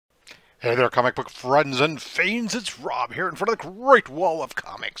Hey there, comic book friends and fiends. It's Rob here in front of the Great Wall of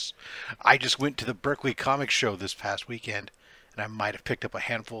Comics. I just went to the Berkeley Comic Show this past weekend, and I might have picked up a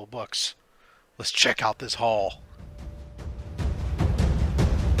handful of books. Let's check out this haul.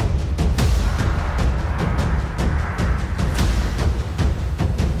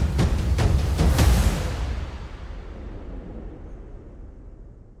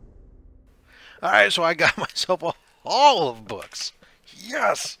 Alright, so I got myself a haul of books.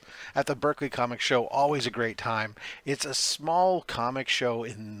 Yes! At the Berkeley Comic Show, always a great time. It's a small comic show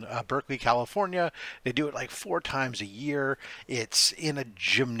in Berkeley, California. They do it like 4 times a year. It's in a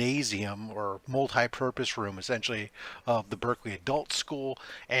gymnasium or multi-purpose room, essentially, of the Berkeley Adult School.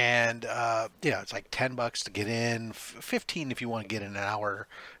 And, it's like $10 to get in, 15 if you want to get in an hour,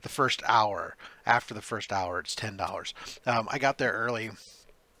 the first hour. After the first hour, it's $10. I got there early.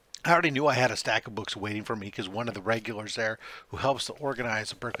 I already knew I had a stack of books waiting for me because one of the regulars there who helps to organize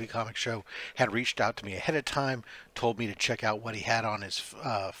the Berkeley Comic Show had reached out to me ahead of time, told me to check out what he had on his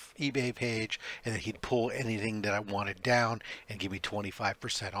eBay page, and that he'd pull anything that I wanted down and give me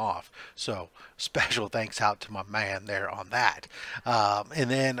 25% off. So special thanks out to my man there on that.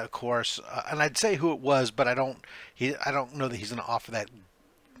 And then, of course, and I'd say who it was, but I don't know that he's going to offer that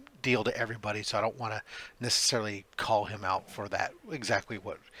deal to everybody, so I don't want to necessarily call him out for that exactly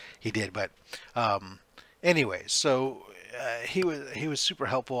what he did. But anyways, so he was super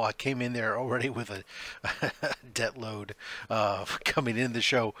helpful. I came in there already with a debt load coming in the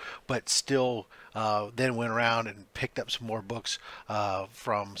show, but still then went around and picked up some more books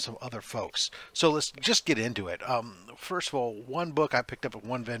from some other folks. So let's just get into it. First of all, one book I picked up at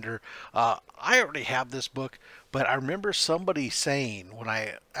one vendor. I already have this book, but I remember somebody saying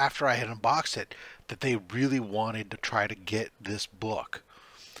after I had unboxed it that they really wanted to try to get this book.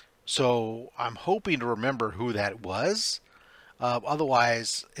 So I'm hoping to remember who that was.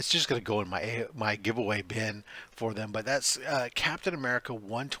 Otherwise, it's just going to go in my giveaway bin for them. But that's Captain America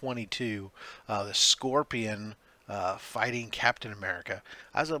 122, the Scorpion fighting Captain America.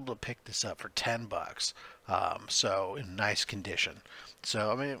 I was able to pick this up for $10, so in nice condition.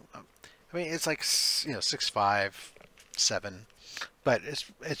 So I mean, it's like 6.5, 7, but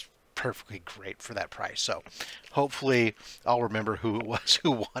it's perfectly great for that price. So hopefully I'll remember who it was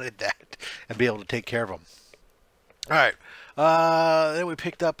who wanted that and be able to take care of them. All right. Then we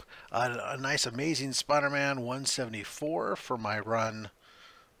picked up a nice, amazing Spider-Man 174 for my run,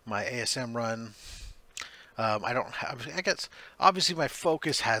 my ASM run. I don't have, I guess, obviously my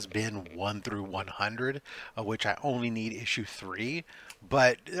focus has been 1 through 100, of which I only need issue 3,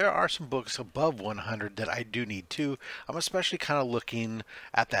 but there are some books above 100 that I do need too. I'm especially kind of looking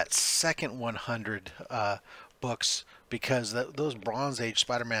at that second 100 books because those Bronze Age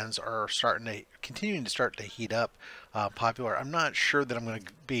Spider-Mans are continuing to start to heat up popular. I'm not sure that I'm going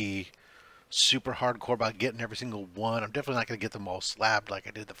to be super hardcore about getting every single one. I'm definitely not going to get them all slabbed like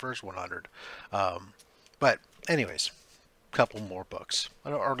I did the first 100. But anyways, a couple more books,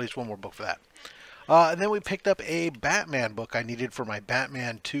 or at least one more book for that. And then we picked up a Batman book I needed for my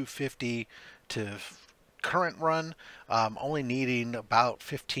Batman 250 to current run. Only needing about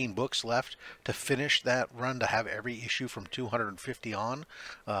 15 books left to finish that run to have every issue from 250 on.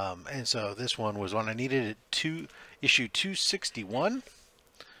 And so this one was one I needed at issue 261.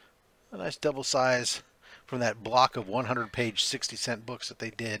 A nice double size from that block of 100-page 60-cent books that they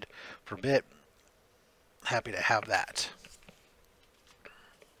did for a bit. Happy to have that.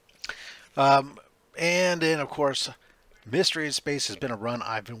 And then, of course, Mystery in Space has been a run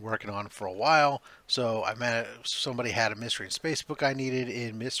I've been working on for a while. So somebody had a Mystery in Space book I needed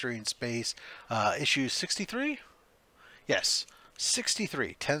in Mystery in Space issue 63. Yes,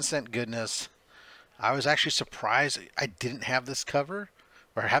 63, 10-cent goodness. I was actually surprised I didn't have this cover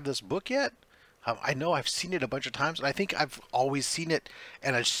or have this book yet. I know I've seen it a bunch of times, and I think I've always seen it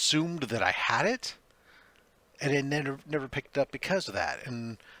and assumed that I had it, and it never picked up because of that.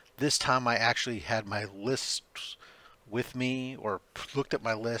 And this time I actually had my list with me or looked at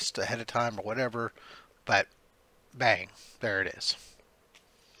my list ahead of time or whatever, but bang, there it is.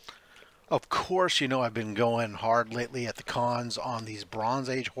 Of course, I've been going hard lately at the cons on these Bronze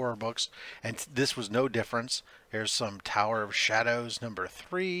Age horror books, and this was no difference. Here's some Tower of Shadows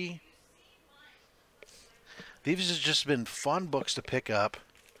 #3. These have just been fun books to pick up.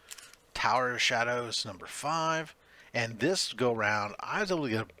 Tower of Shadows #5. And this go round, I was able to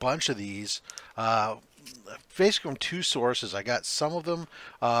get a bunch of these, basically from two sources. I got some of them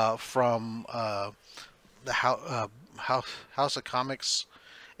from the House of Comics,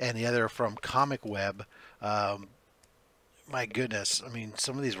 and the other from Comic Web. My goodness, I mean,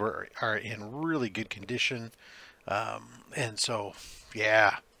 some of these are in really good condition, and so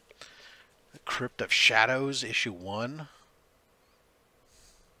yeah. Crypt of Shadows, issue 1.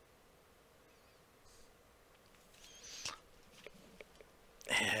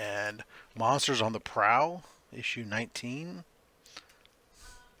 And Monsters on the Prowl, issue 19.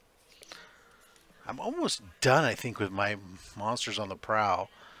 I'm almost done, I think, with my Monsters on the Prowl.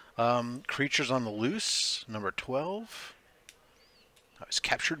 Creatures on the Loose, number 12. I was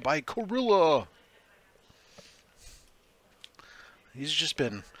captured by Gorilla. These just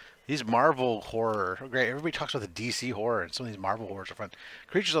been these Marvel horror. Great. Everybody talks about the DC horror, and some of these Marvel horrors are fun.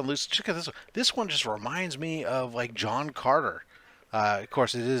 Creatures on the Loose. Check out this one. This one just reminds me of like John Carter. Of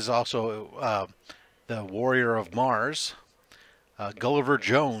course, it is also the Warrior of Mars, Gulliver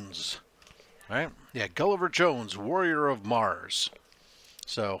Jones. Right? Yeah, Gulliver Jones, Warrior of Mars.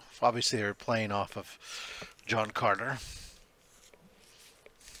 So obviously they're playing off of John Carter.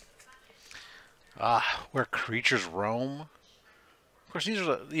 Where Creatures Roam. Of course, these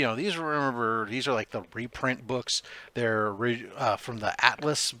are these are like the reprint books. They're from the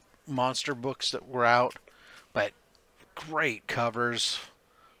Atlas monster books that were out, but great covers,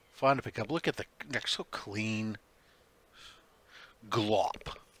 fun to pick up. Look at they're so clean.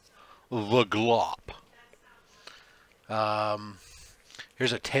 Glop, the Glop.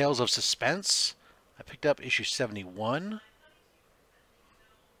 Here's a Tales of Suspense. I picked up issue 71.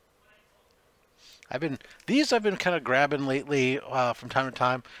 I've been kind of grabbing lately from time to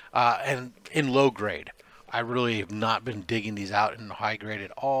time, and in low grade. I really have not been digging these out in high grade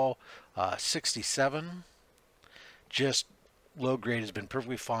at all. 67, just low grade has been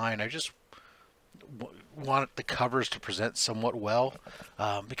perfectly fine. I just want the covers to present somewhat well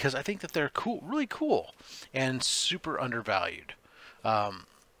because I think that they're cool, really cool, and super undervalued. At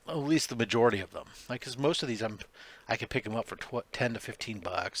least the majority of them. Like, because most of these I could pick them up for 10 to 15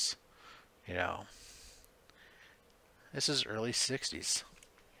 bucks. You know. This is early 60s.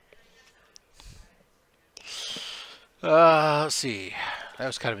 Let's see. That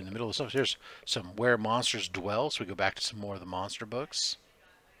was kind of in the middle of stuff. Here's some Where Monsters Dwell. So we go back to some more of the monster books.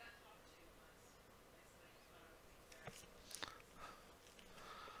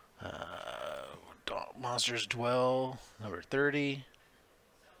 Monsters Dwell, number 30.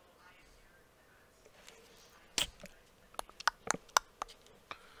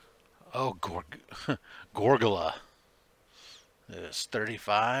 Oh, Gorgula. It's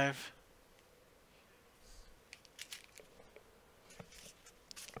 35.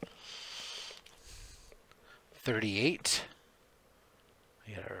 $38.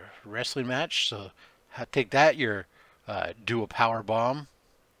 You got a wrestling match, so take that. Do a power bomb.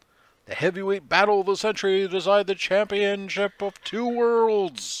 The heavyweight battle of the century decide the championship of two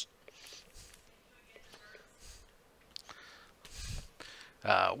worlds.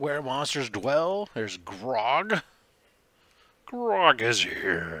 Where Monsters Dwell. There's Grog. Grog is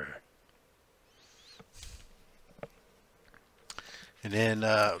here. And then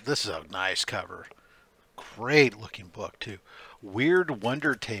this is a nice cover. Great looking book too. Weird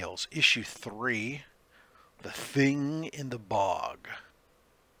Wonder Tales, issue 3. The Thing in the Bog.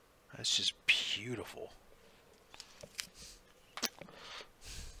 That's just beautiful.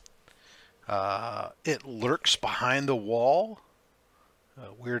 It Lurks Behind the Wall.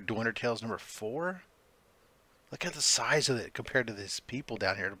 Weird Wonder Tales number 4. Look at the size of it compared to these people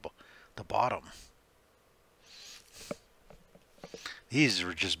down here at the bottom. These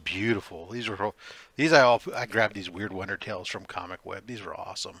were just beautiful. I grabbed these Weird Wonder Tales from Comic Web. These were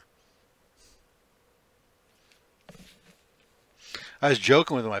awesome. I was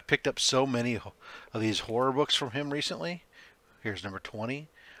joking with him. I picked up so many of these horror books from him recently. Here's number 20.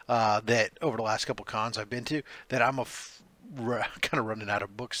 That over the last couple cons I've been to, that I'm kind of running out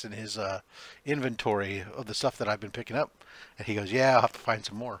of books in his inventory of the stuff that I've been picking up. And he goes, yeah, I'll have to find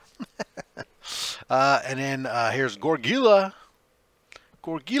some more. And then here's Gorgilla.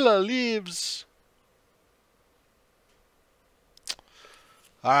 Gorgilla lives.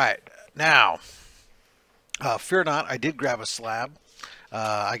 All right. Now, fear not, I did grab a slab.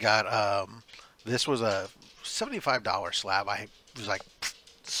 I got, this was a $75 slab. I was like,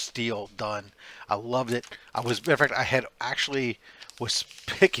 steal, done. I loved it. In fact, was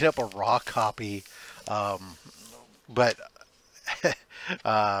picking up a raw copy, but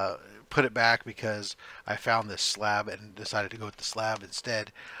put it back because I found this slab and decided to go with the slab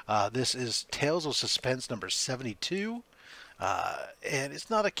instead. This is Tales of Suspense number 72, and it's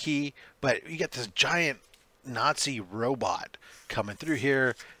not a key, but you get this giant Nazi robot coming through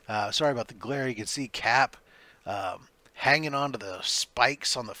here. Sorry about the glare. You can see Cap hanging onto the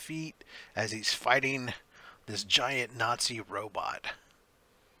spikes on the feet as he's fighting this giant Nazi robot.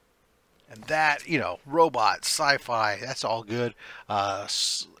 And that, you know, robots, sci-fi, that's all good.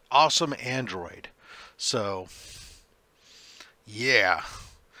 Awesome Android. So, yeah.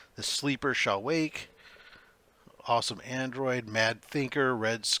 The Sleeper Shall Wake. Awesome Android, Mad Thinker,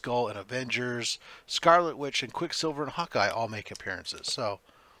 Red Skull, and Avengers. Scarlet Witch and Quicksilver and Hawkeye all make appearances. So,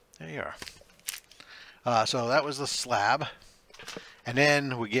 there you are. So that was the slab. And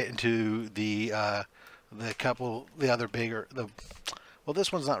then we get into the other bigger, well,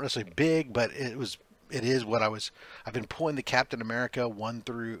 this one's not necessarily big, but it is what I've been pulling the Captain America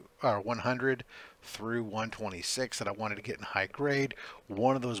 100 through 126 that I wanted to get in high grade.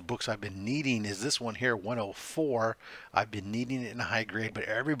 One of those books I've been needing is this one here, 104. I've been needing it in high grade, but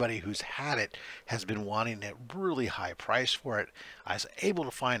everybody who's had it has been wanting a really high price for it. I was able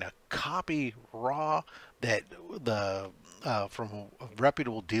to find a copy raw that from a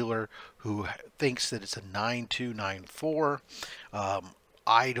reputable dealer who thinks that it's a 9294.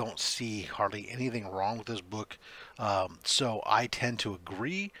 I don't see hardly anything wrong with this book, so I tend to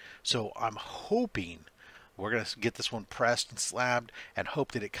agree. So I'm hoping we're going to get this one pressed and slabbed and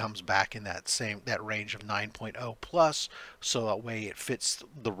hope that it comes back in that range of 9.0 plus, so that way it fits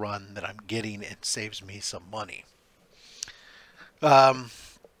the run that I'm getting and saves me some money.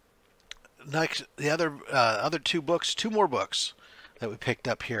 Next, the other two more books that we picked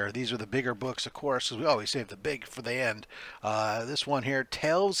up here. These are the bigger books, of course, because we always save the big for the end. This one here,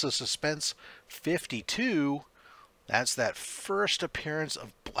 Tales of Suspense 52. That's that first appearance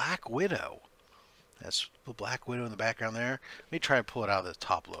of Black Widow. That's the Black Widow in the background there. Let me try and pull it out of the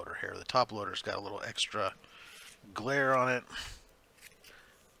top loader here. The top loader's got a little extra glare on it.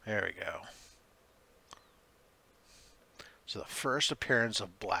 There we go. So the first appearance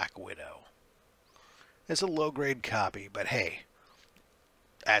of Black Widow. It's a low-grade copy, but hey,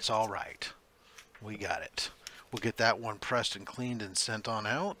 that's all right. We got it. We'll get that one pressed and cleaned and sent on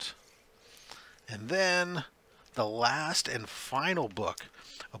out. And then the last and final book,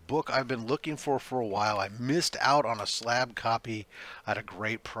 a book I've been looking for a while. I missed out on a slab copy at a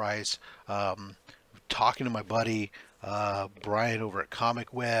great price. Talking to my buddy Brian over at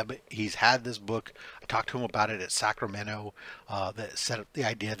Comic Web, he's had this book. I talked to him about it at Sacramento. That set up the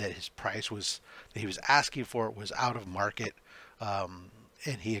idea that his price that he was asking for it was out of market,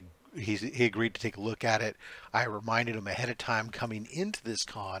 and he agreed to take a look at it. I reminded him ahead of time coming into this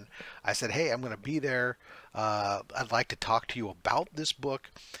con. I said, hey, I'm going to be there. I'd like to talk to you about this book.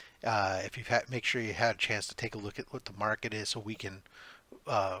 If you've make sure you had a chance to take a look at what the market is, so we can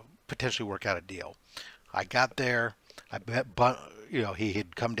potentially work out a deal. I got there. I bet, he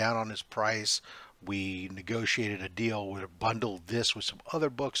had come down on his price. We negotiated a deal. We bundled this with some other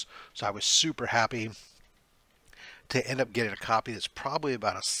books, so I was super happy to end up getting a copy that's probably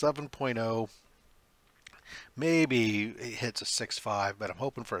about a 7.0. Maybe it hits a 6.5, but I'm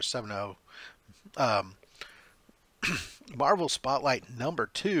hoping for a 7.0. Marvel Spotlight number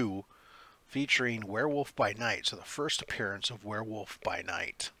 2, featuring Werewolf by Night. So the first appearance of Werewolf by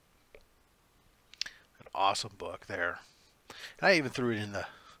Night. An awesome book there. And I even threw it in the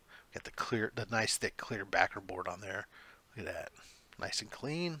nice thick clear backer board on there. Look at that. Nice and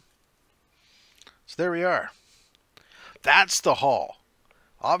clean. So there we are. That's the haul.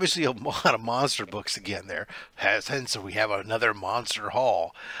 Obviously a lot of monster books again there. Hence we have another monster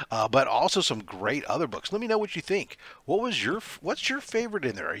haul. But also some great other books. Let me know what you think. What's your favorite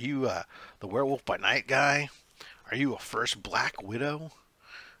in there? Are you the Werewolf by Night guy? Are you a first Black Widow?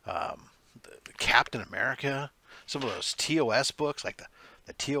 The Captain America? Some of those TOS books, like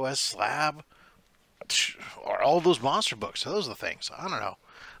the TOS slab? Or all those monster books? So those are the things. I don't know.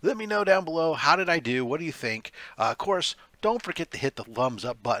 Let me know down below. How did I do? What do you think? Of course, don't forget to hit the thumbs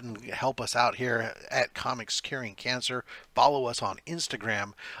up button. Help us out here at Comics Curing Cancer. Follow us on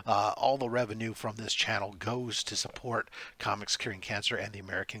Instagram. All the revenue from this channel goes to support Comics Curing Cancer and the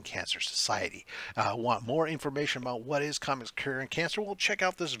American Cancer Society. Want more information about what is Comics Curing Cancer? Well, check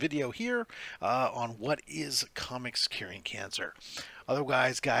out this video here on what is Comics Curing Cancer.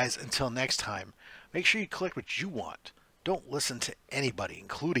 Otherwise, guys, until next time, make sure you click what you want. Don't listen to anybody,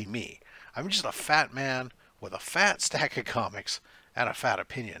 including me. I'm just a fat man with a fat stack of comics and a fat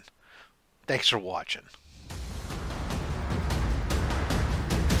opinion. Thanks for watching.